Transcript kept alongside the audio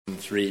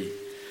103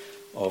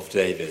 of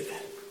David.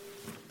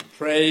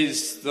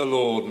 Praise the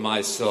Lord,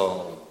 my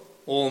soul.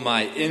 All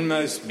my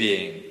inmost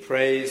being,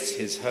 praise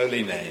his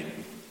holy name.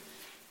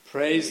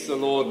 Praise the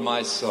Lord,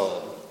 my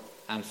soul,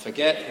 and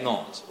forget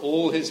not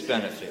all his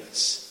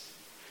benefits,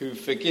 who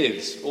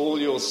forgives all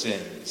your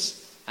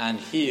sins and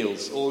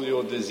heals all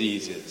your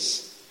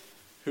diseases,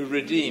 who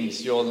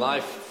redeems your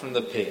life from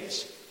the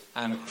pit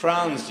and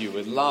crowns you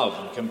with love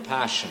and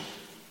compassion,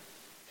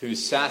 who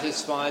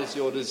satisfies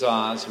your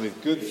desires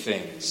with good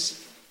things,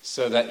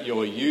 so that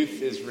your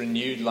youth is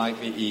renewed like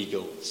the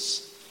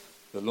eagles.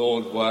 The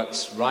Lord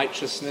works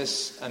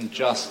righteousness and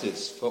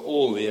justice for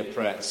all the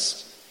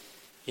oppressed.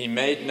 He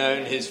made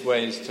known his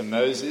ways to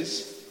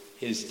Moses,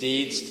 his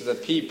deeds to the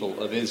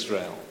people of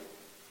Israel.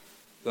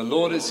 The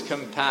Lord is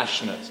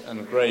compassionate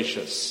and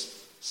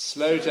gracious,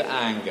 slow to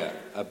anger,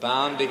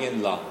 abounding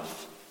in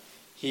love.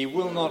 He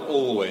will not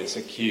always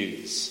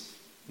accuse,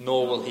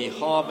 nor will he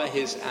harbour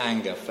his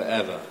anger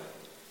forever.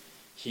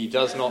 He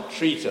does not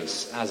treat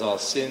us as our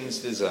sins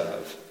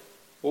deserve,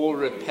 or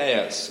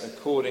repay us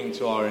according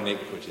to our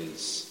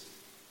iniquities.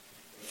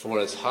 For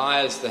as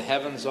high as the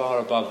heavens are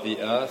above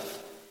the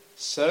earth,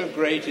 so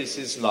great is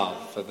his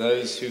love for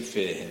those who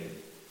fear him.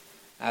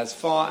 As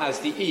far as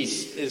the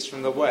east is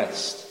from the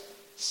west,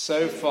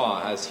 so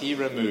far has he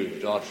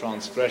removed our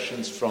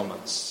transgressions from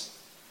us.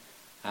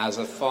 As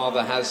a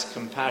father has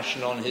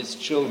compassion on his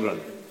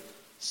children,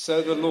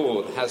 so the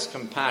Lord has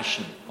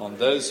compassion on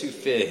those who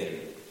fear him.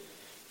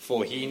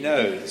 For he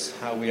knows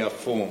how we are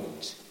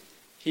formed.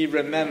 He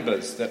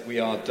remembers that we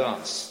are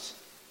dust.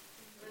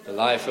 The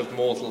life of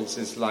mortals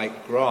is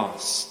like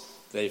grass.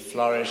 They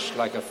flourish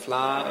like a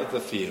flower of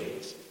the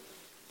field.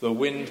 The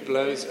wind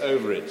blows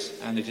over it,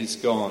 and it is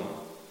gone,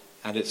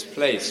 and its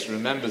place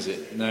remembers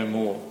it no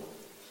more.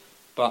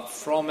 But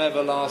from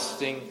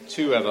everlasting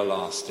to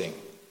everlasting,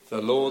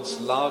 the Lord's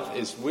love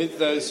is with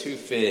those who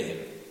fear him,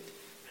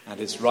 and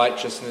his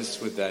righteousness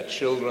with their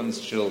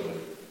children's children,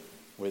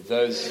 with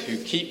those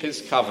who keep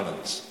his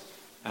covenant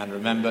and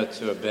remember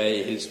to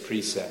obey his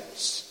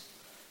precepts.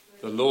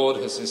 The Lord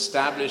has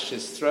established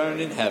his throne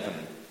in heaven,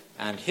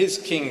 and his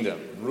kingdom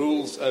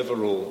rules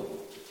over all.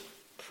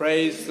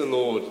 Praise the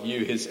Lord,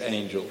 you his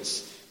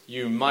angels,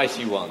 you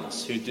mighty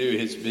ones who do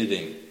his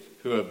bidding,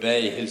 who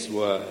obey his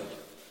word.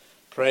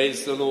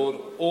 Praise the Lord,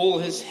 all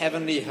his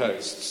heavenly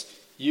hosts,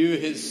 you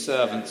his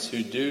servants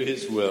who do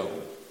his will.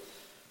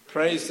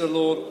 Praise the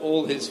Lord,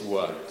 all his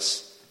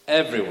works,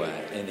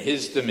 everywhere in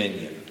his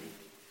dominion.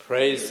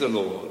 Praise the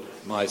Lord,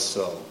 my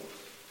soul.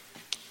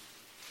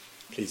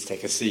 Please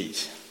take a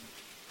seat.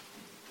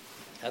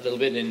 A little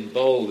bit in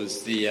bold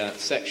is the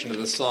section of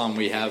the psalm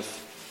we have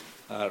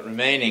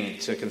remaining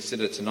to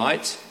consider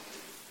tonight,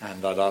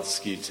 and I'd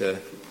ask you to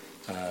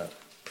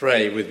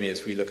pray with me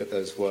as we look at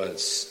those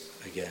words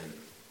again.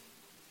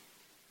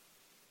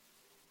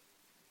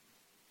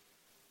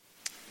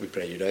 We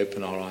pray you'd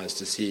open our eyes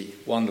to see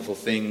wonderful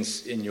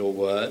things in your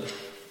word,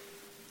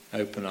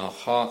 open our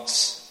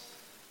hearts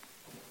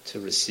to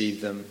receive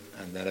them,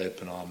 and then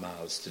open our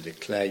mouths to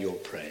declare your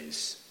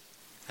praise.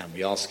 And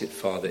we ask it,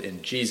 Father,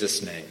 in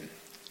Jesus' name.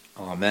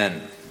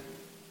 Amen.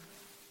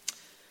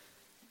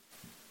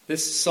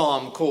 This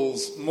psalm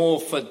calls more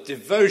for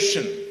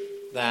devotion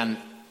than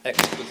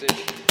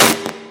exposition.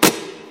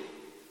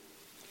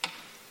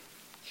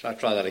 Shall I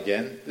try that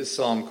again? This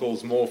psalm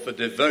calls more for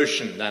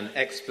devotion than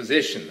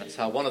exposition. That's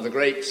how one of the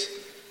great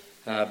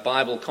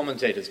Bible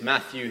commentators,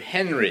 Matthew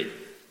Henry,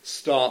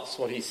 starts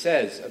what he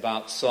says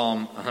about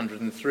Psalm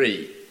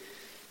 103.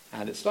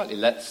 And it slightly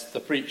lets the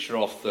preacher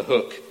off the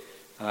hook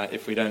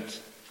if we don't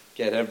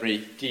get every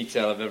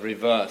detail of every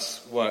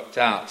verse worked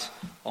out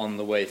on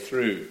the way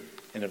through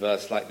in a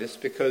verse like this,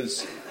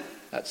 because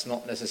that's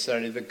not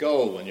necessarily the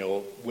goal when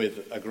you're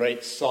with a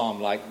great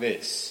psalm like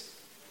this.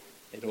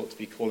 It ought to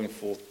be calling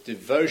forth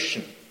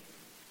devotion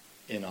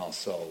in our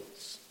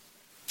souls.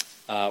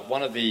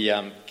 One of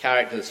the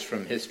characters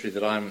from history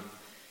that I'm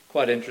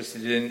quite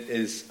interested in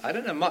is, I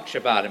don't know much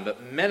about him,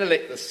 but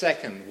Menelik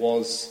II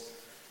was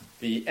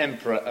the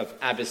emperor of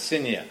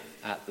Abyssinia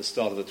at the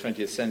start of the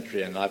 20th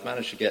century, and I've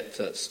managed to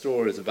get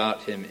stories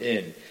about him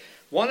in.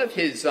 One of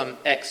his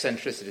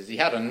eccentricities, he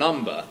had a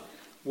number,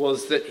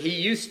 was that he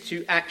used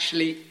to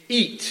actually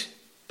eat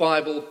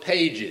Bible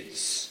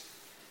pages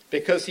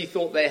because he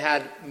thought they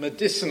had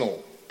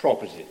medicinal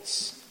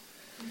properties.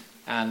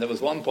 And there was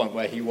one point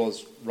where he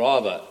was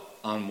rather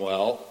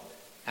unwell,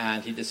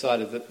 and he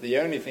decided that the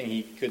only thing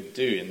he could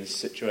do in this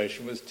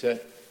situation was to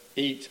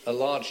eat a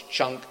large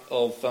chunk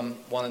of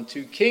 1 and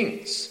 2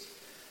 Kings.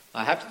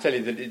 I have to tell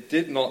you that it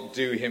did not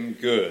do him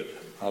good.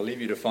 I'll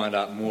leave you to find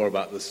out more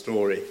about the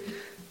story.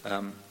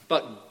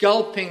 But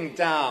gulping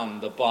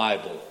down the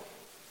Bible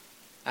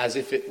as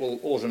if it will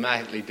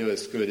automatically do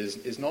us good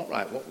is not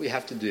right. What we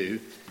have to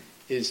do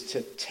is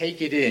to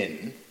take it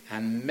in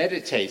and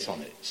meditate on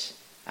it.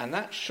 And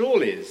that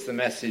surely is the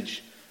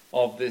message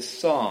of this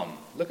psalm.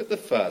 Look at the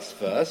first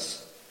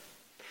verse.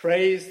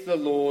 Praise the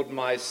Lord,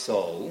 my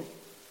soul.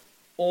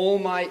 All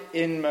my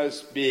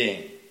inmost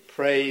being,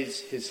 praise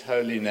his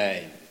holy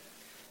name.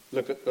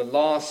 Look at the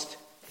last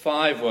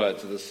 5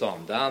 words of the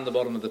psalm, down the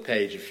bottom of the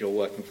page if you're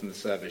working from the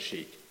service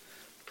sheet.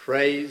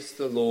 Praise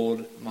the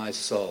Lord, my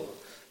soul.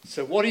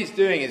 So what he's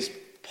doing is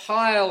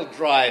pile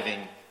driving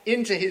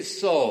into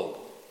his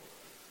soul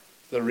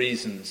the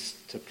reasons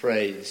to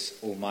praise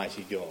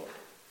Almighty God.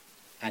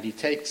 And he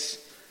takes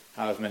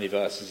however many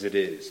verses it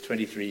is,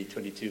 23,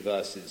 22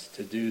 verses,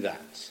 to do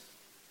that.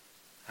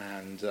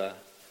 And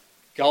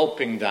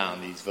gulping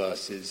down these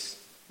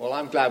verses, well,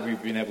 I'm glad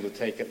we've been able to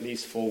take at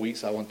least 4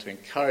 weeks. I want to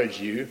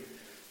encourage you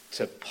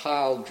to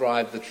pile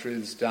drive the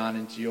truths down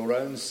into your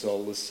own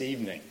soul this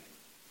evening,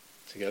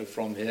 to go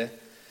from here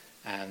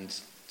and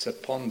to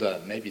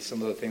ponder maybe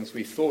some of the things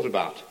we've thought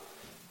about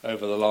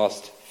over the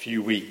last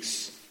few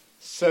weeks,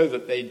 so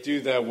that they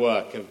do their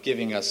work of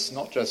giving us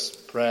not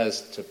just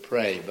prayers to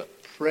pray, but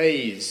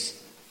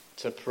praise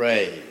to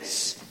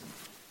praise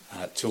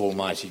to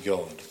Almighty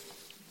God.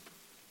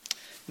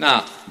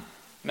 Now,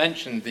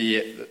 mentioned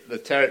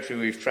the territory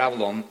we've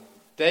travelled on.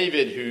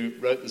 David, who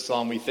wrote the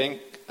psalm, we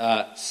think,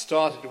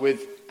 started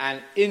with an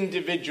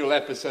individual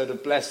episode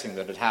of blessing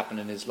that had happened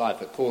in his life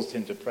that caused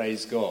him to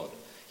praise God.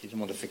 He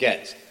didn't want to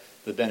forget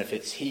the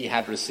benefits he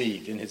had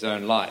received in his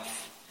own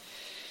life.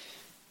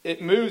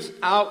 It moves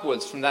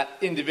outwards from that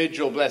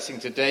individual blessing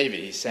to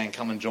David. He's saying,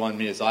 come and join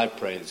me as I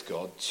praise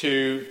God,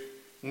 to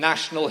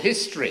national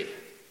history,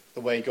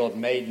 the way God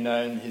made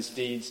known his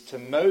deeds to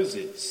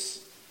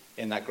Moses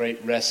in that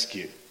great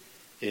rescue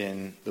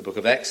in the book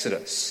of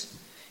Exodus.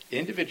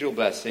 Individual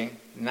blessing,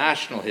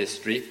 national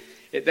history.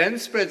 It then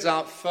spreads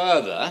out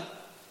further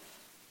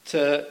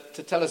to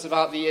tell us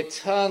about the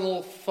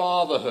eternal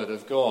fatherhood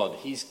of God.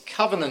 He's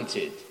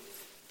covenanted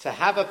to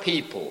have a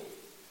people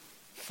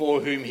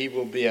for whom he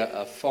will be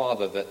a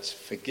father that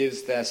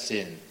forgives their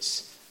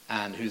sins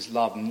and whose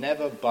love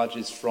never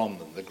budges from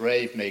them. The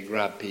grave may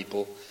grab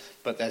people,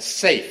 but they're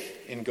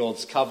safe in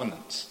God's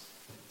covenant.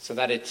 So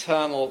that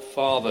eternal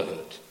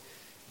fatherhood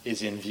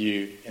is in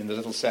view in the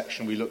little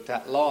section we looked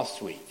at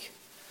last week.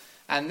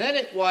 And then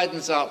it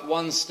widens out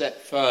one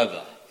step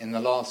further in the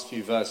last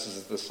few verses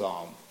of the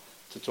psalm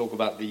to talk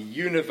about the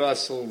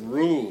universal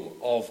rule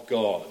of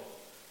God,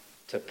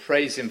 to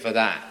praise him for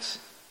that,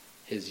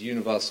 his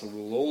universal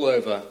rule all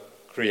over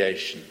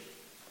creation.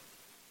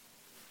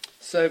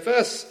 So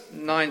verse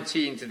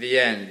 19 to the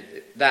end,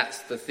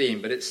 that's the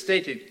theme, but it's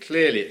stated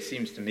clearly, it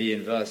seems to me,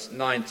 in verse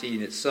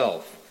 19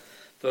 itself.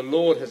 The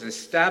Lord has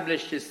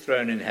established his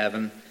throne in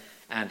heaven,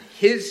 and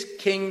his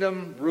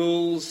kingdom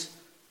rules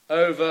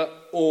over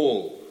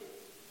all.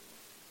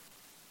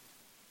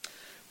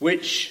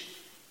 Which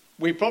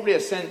we probably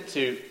assent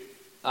to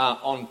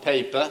on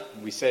paper.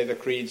 We say the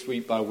creeds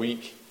week by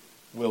week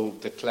will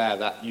declare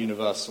that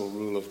universal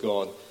rule of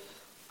God.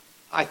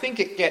 I think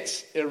it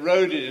gets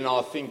eroded in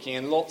our thinking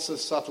in lots of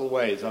subtle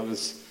ways. I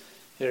was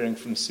hearing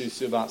from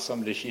Susu about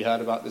somebody she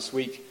heard about this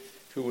week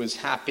who was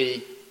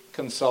happy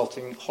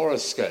consulting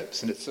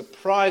horoscopes, and it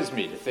surprised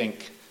me to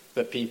think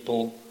that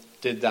people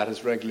did that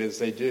as regularly as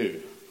they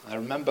do. I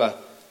remember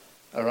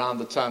around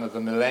the turn of the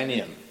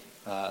millennium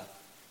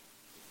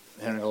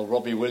hearing old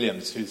Robbie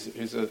Williams,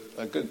 who's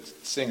a good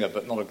singer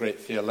but not a great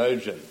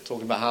theologian,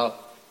 talking about how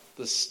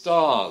the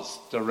stars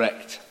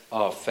direct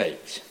our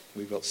fate.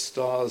 We've got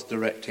stars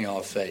directing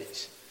our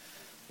fate.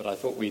 But I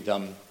thought we'd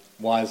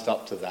wised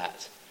up to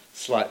that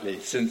slightly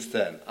since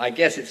then. I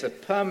guess it's a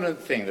permanent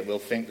thing that we'll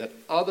think that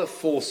other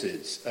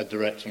forces are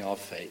directing our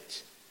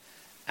fate,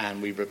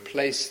 and we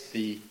replace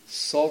the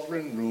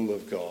sovereign rule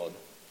of God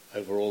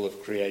over all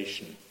of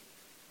creation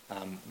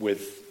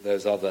with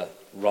those other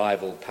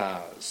rival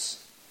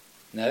powers.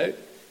 No,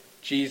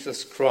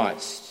 Jesus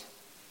Christ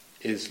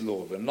is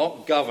Lord. We're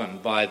not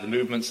governed by the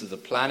movements of the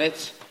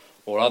planet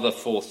or other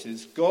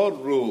forces.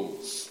 God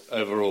rules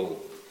over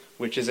all,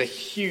 which is a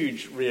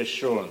huge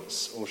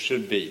reassurance, or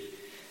should be,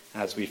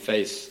 as we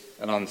face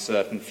an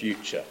uncertain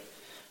future.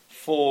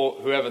 For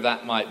whoever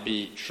that might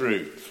be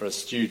true, for a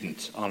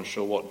student,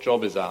 unsure what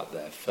job is out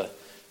there, for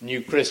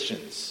new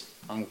Christians,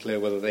 unclear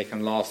whether they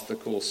can last the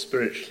course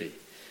spiritually,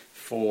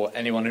 for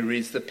anyone who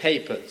reads the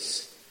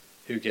papers,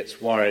 who gets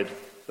worried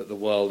that the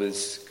world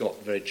has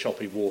got very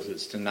choppy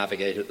waters to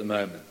navigate at the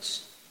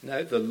moment.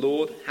 No, the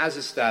Lord has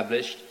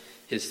established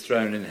his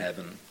throne in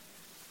heaven.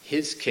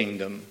 His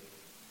kingdom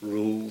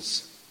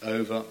rules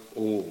over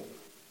all.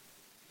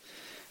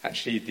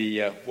 Actually,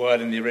 the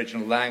word in the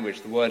original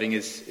language, the wording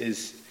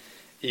is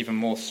even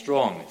more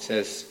strong. It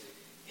says,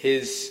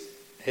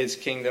 his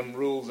kingdom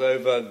rules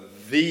over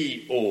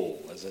the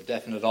all. There's a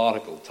definite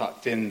article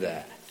tucked in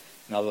there.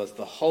 In other words,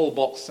 the whole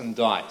box and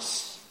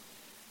dice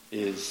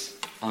is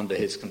under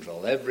his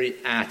control, every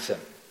atom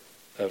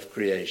of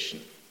creation.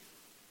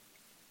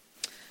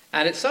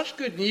 And it's such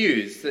good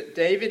news that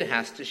David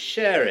has to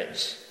share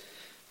it.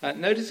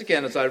 Notice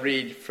again as I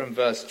read from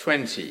verse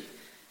 20,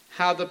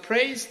 how the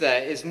praise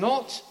there is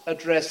not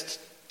addressed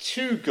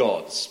to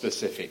God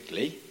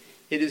specifically.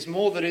 It is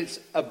more that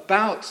it's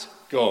about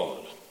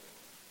God.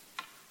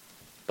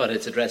 But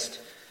it's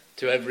addressed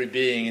to every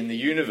being in the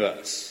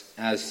universe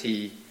as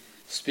he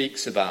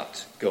speaks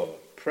about God.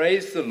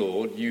 Praise the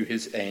Lord, you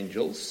his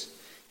angels,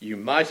 you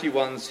mighty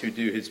ones who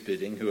do his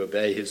bidding, who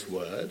obey his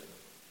word.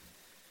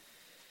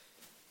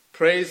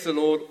 Praise the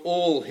Lord,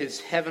 all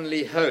his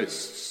heavenly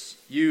hosts,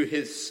 you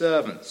his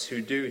servants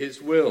who do his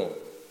will.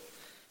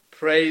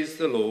 Praise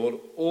the Lord,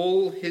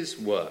 all his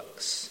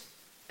works,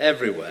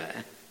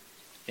 everywhere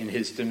in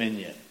his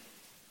dominion.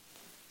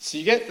 So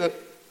you get the,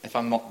 if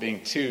I'm not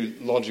being too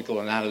logical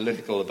and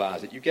analytical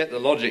about it, you get the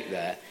logic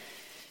there.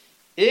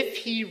 If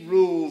he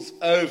rules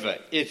over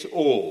it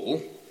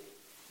all,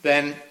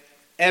 then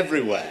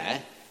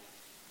everywhere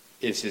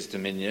is his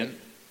dominion,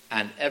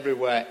 and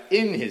everywhere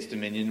in his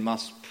dominion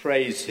must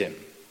praise him.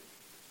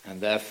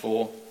 And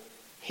therefore,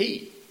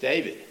 he,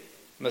 David,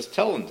 must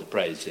tell them to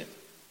praise him.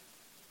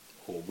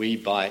 Or we,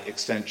 by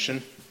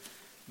extension,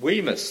 we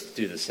must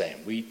do the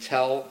same. We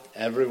tell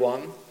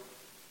everyone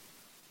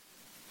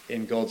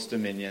in God's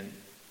dominion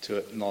to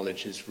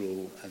acknowledge his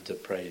rule and to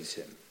praise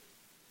him.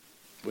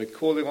 We're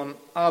calling on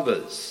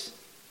others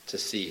to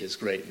see his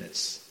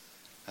greatness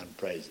and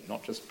praise him,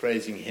 not just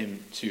praising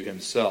him to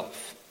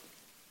himself.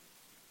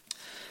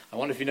 I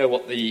wonder if you know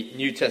what the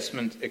New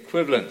Testament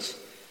equivalent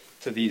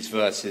to these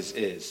verses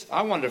is.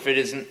 I wonder if it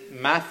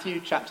isn't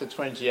Matthew chapter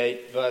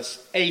 28,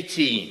 verse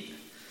 18.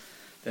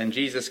 Then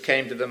Jesus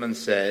came to them and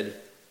said,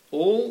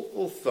 all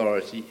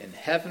authority in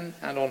heaven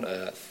and on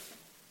earth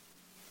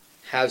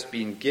has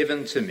been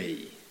given to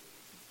me.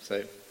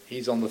 So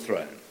he's on the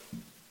throne.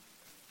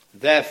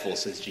 Therefore,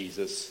 says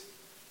Jesus,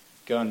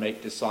 go and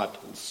make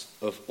disciples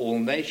of all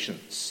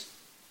nations.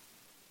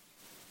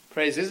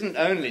 Praise isn't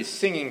only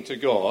singing to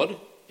God,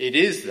 it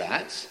is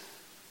that,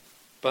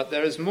 but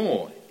there is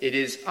more. It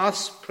is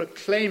us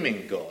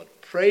proclaiming God,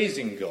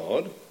 praising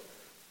God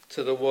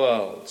to the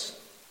world.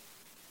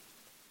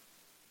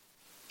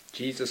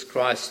 Jesus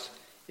Christ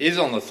is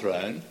on the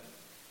throne,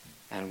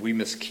 and we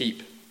must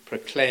keep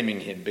proclaiming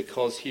him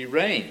because he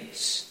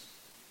reigns,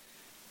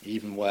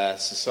 even where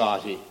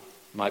society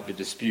might be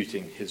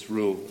disputing his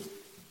rule.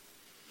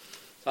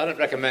 So I don't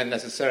recommend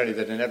necessarily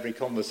that in every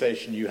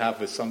conversation you have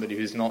with somebody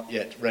who's not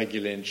yet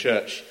regularly in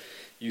church,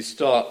 you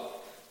start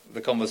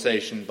the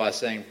conversation by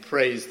saying,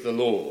 praise the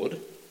Lord.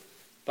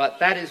 But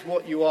that is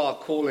what you are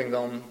calling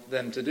on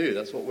them to do.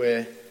 That's what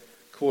we're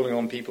calling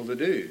on people to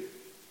do.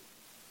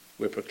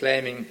 We're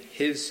proclaiming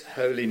his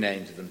holy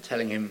name to them,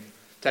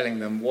 telling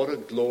them what a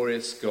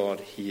glorious God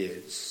he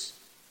is.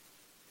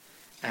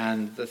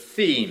 And the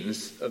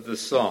themes of the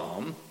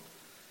psalm,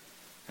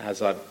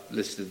 as I've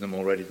listed them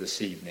already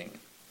this evening,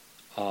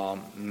 are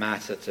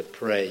matter to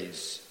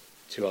praise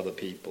to other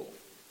people.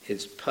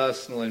 His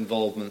personal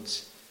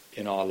involvement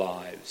in our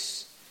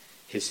lives.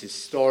 His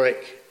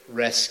historic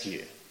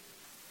rescue,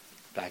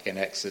 back in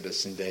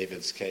Exodus in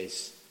David's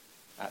case,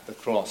 at the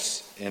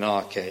cross in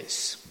our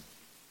case.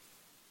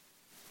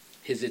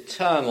 His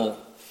eternal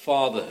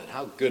fatherhood,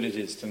 how good it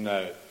is to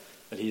know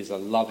that he is a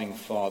loving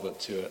father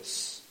to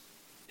us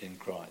in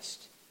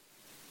Christ.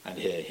 And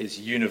here, his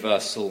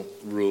universal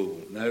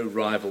rule, no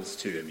rivals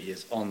to him, he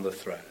is on the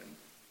throne.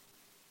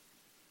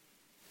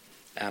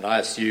 And I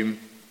assume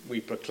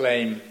we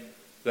proclaim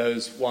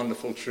those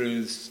wonderful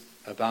truths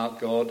about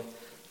God,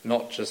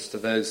 not just to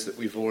those that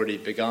we've already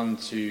begun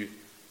to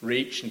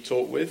reach and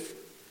talk with.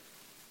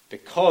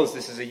 Because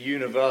this is a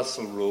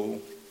universal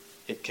rule,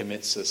 it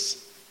commits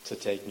us to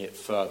taking it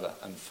further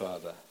and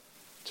further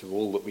to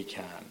all that we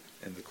can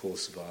in the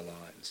course of our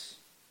lives.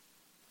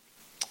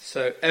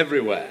 So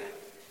everywhere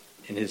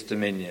in his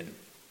dominion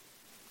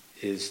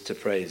is to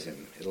praise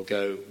him. It'll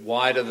go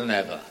wider than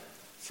ever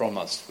from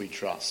us, we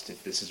trust,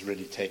 if this is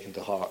really taken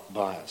to heart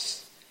by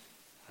us.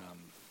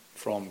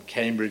 From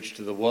Cambridge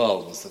to the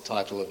World was the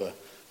title of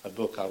a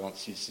book I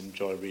once used to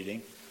enjoy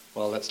reading.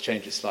 Well, let's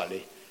change it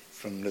slightly.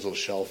 From Little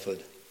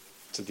Shelford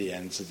to the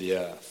ends of the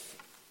earth.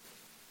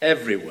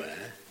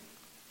 Everywhere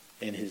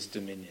in his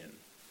dominion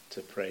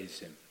to praise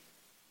him.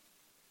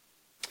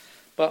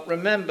 But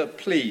remember,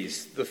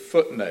 please, the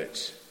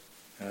footnote.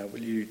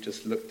 Will you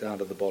just look down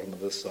to the bottom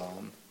of the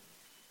psalm?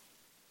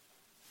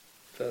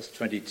 Verse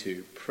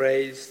 22,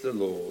 praise the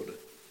Lord,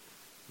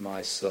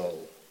 my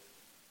soul.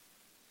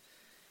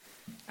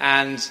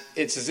 And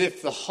it's as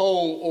if the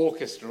whole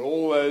orchestra,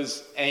 all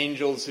those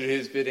angels who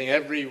his bidding,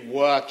 every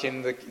work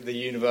in the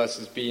universe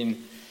has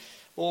been,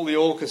 all the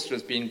orchestra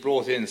has been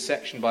brought in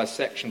section by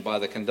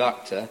the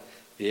conductor,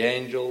 the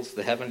angels,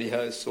 the heavenly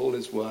hosts, all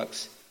his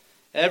works,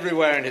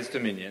 everywhere in his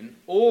dominion,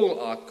 all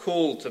are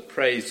called to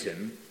praise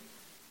him.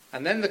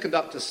 And then the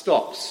conductor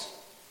stops,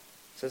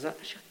 says,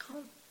 actually,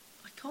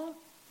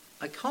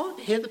 I can't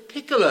hear the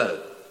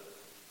piccolo.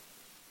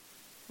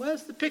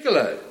 Where's the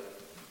piccolo?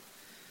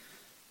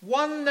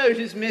 One note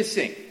is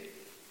missing.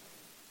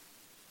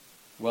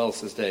 Well,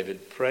 says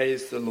David,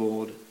 praise the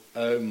Lord,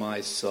 O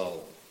my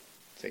soul.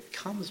 So it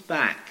comes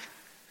back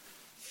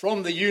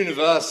from the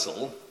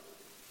universal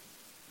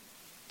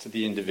to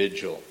the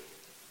individual,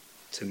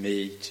 to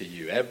me, to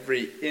you,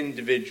 every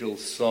individual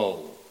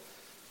soul.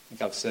 I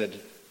think I've said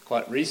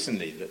quite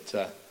recently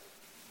that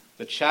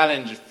the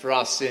challenge for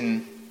us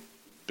in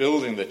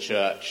building the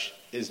church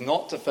is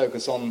not to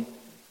focus on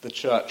the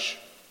church,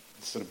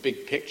 sort of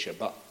big picture,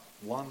 but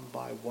one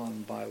by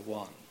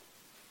one,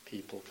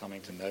 people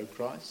coming to know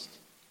Christ.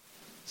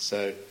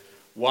 So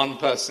one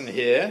person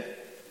here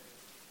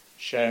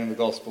sharing the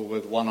gospel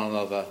with one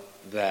another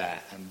there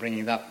and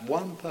bringing that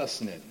one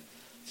person in.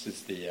 This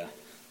is the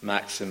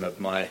maxim of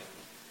my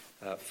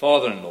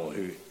father-in-law,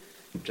 who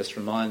just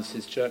reminds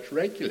his church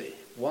regularly,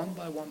 one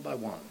by one by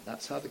one.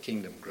 That's how the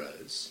kingdom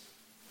grows.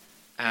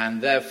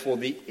 And therefore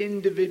the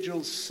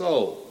individual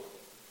soul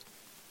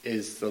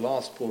is the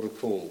last port of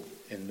call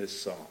in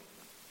this psalm.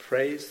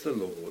 Praise the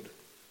Lord,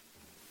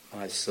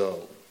 my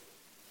soul.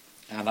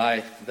 And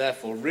I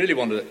therefore really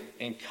want to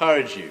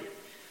encourage you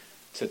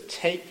to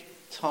take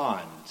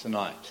time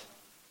tonight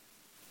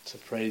to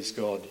praise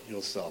God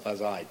yourself,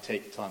 as I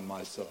take time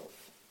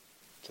myself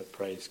to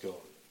praise God.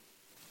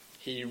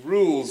 He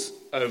rules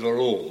over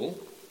all,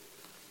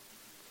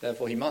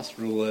 therefore he must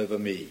rule over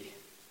me.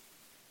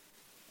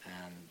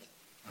 And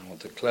I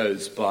want to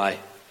close by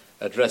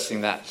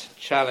addressing that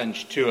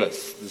challenge to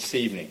us this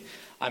evening.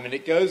 I mean,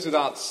 it goes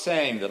without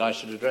saying that I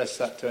should address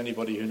that to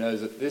anybody who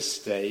knows at this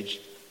stage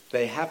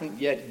they haven't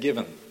yet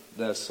given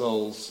their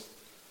souls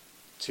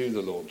to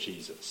the Lord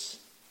Jesus.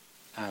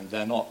 And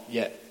they're not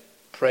yet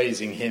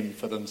praising him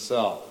for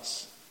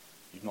themselves.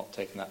 You've not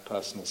taken that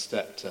personal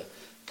step to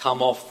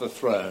come off the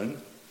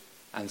throne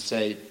and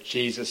say,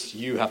 Jesus,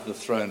 you have the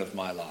throne of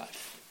my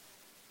life.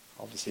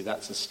 Obviously,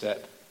 that's a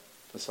step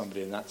for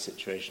somebody in that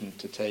situation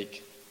to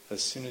take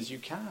as soon as you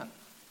can,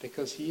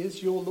 because he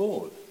is your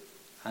Lord.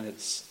 And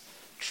it's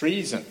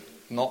treason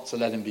not to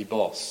let him be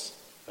boss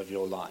of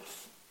your life.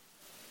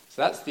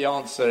 So that's the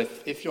answer.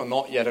 If you're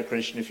not yet a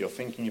Christian, if you're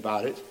thinking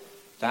about it,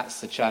 that's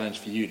the challenge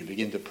for you, to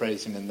begin to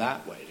praise him in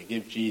that way, to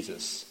give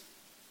Jesus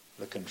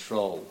the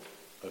control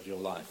of your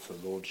life,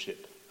 the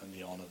lordship and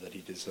the honour that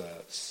he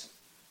deserves.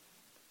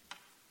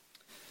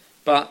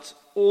 But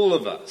all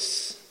of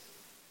us,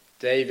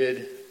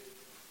 David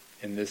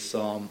in this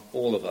psalm,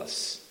 all of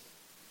us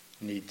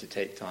need to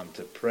take time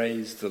to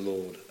praise the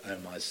Lord, O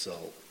my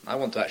soul. I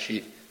want to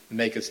actually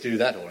make us do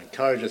that, or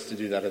encourage us to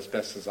do that as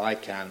best as I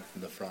can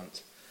from the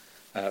front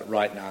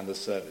right now in the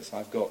service.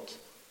 I've got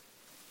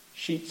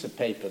sheets of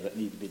paper that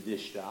need to be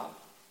dished out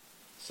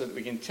so that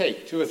we can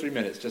take 2 or 3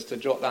 minutes just to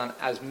jot down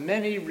as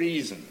many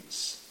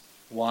reasons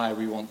why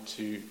we want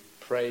to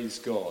praise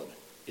God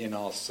in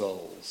our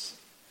souls.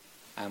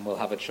 And we'll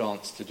have a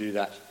chance to do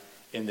that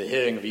in the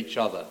hearing of each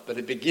other. But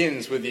it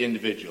begins with the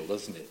individual,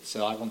 doesn't it?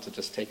 So I want to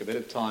just take a bit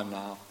of time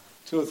now,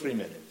 2 or 3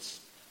 minutes,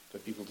 for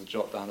people to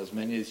jot down as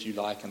many as you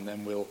like, and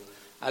then we'll,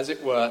 as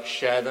it were,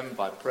 share them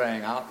by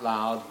praying out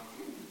loud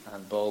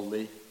and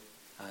boldly.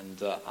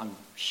 And I'm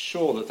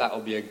sure that that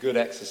will be a good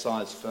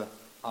exercise for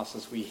us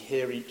as we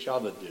hear each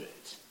other do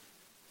it.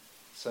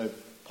 So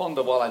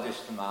ponder while I dish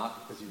them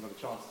out, because you've got a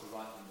chance to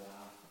write them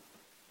down.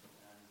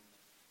 And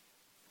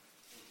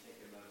we'll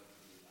take a moment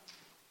to do that.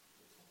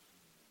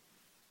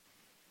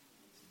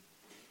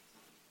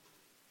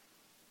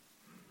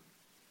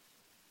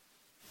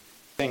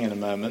 Sing in a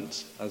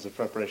moment as a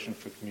preparation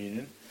for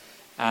communion.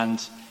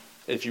 And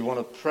if you want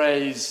to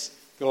praise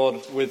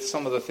God with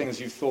some of the things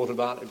you've thought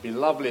about, it'd be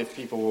lovely if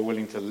people were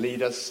willing to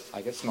lead us.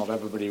 I guess not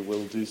everybody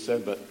will do so,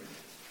 but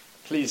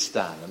please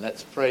stand and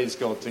let's praise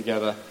God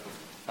together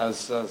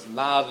as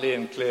loudly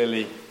and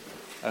clearly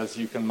as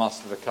you can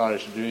muster the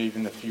courage to do.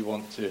 Even if you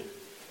want to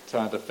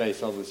turn to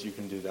face others, you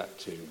can do that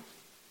too.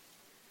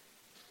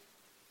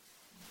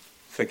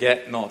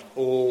 Forget not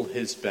all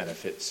his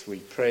benefits. We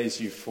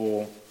praise you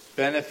for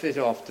benefit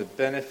after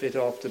benefit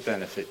after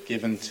benefit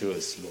given to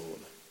us, Lord.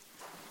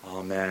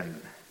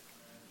 Amen.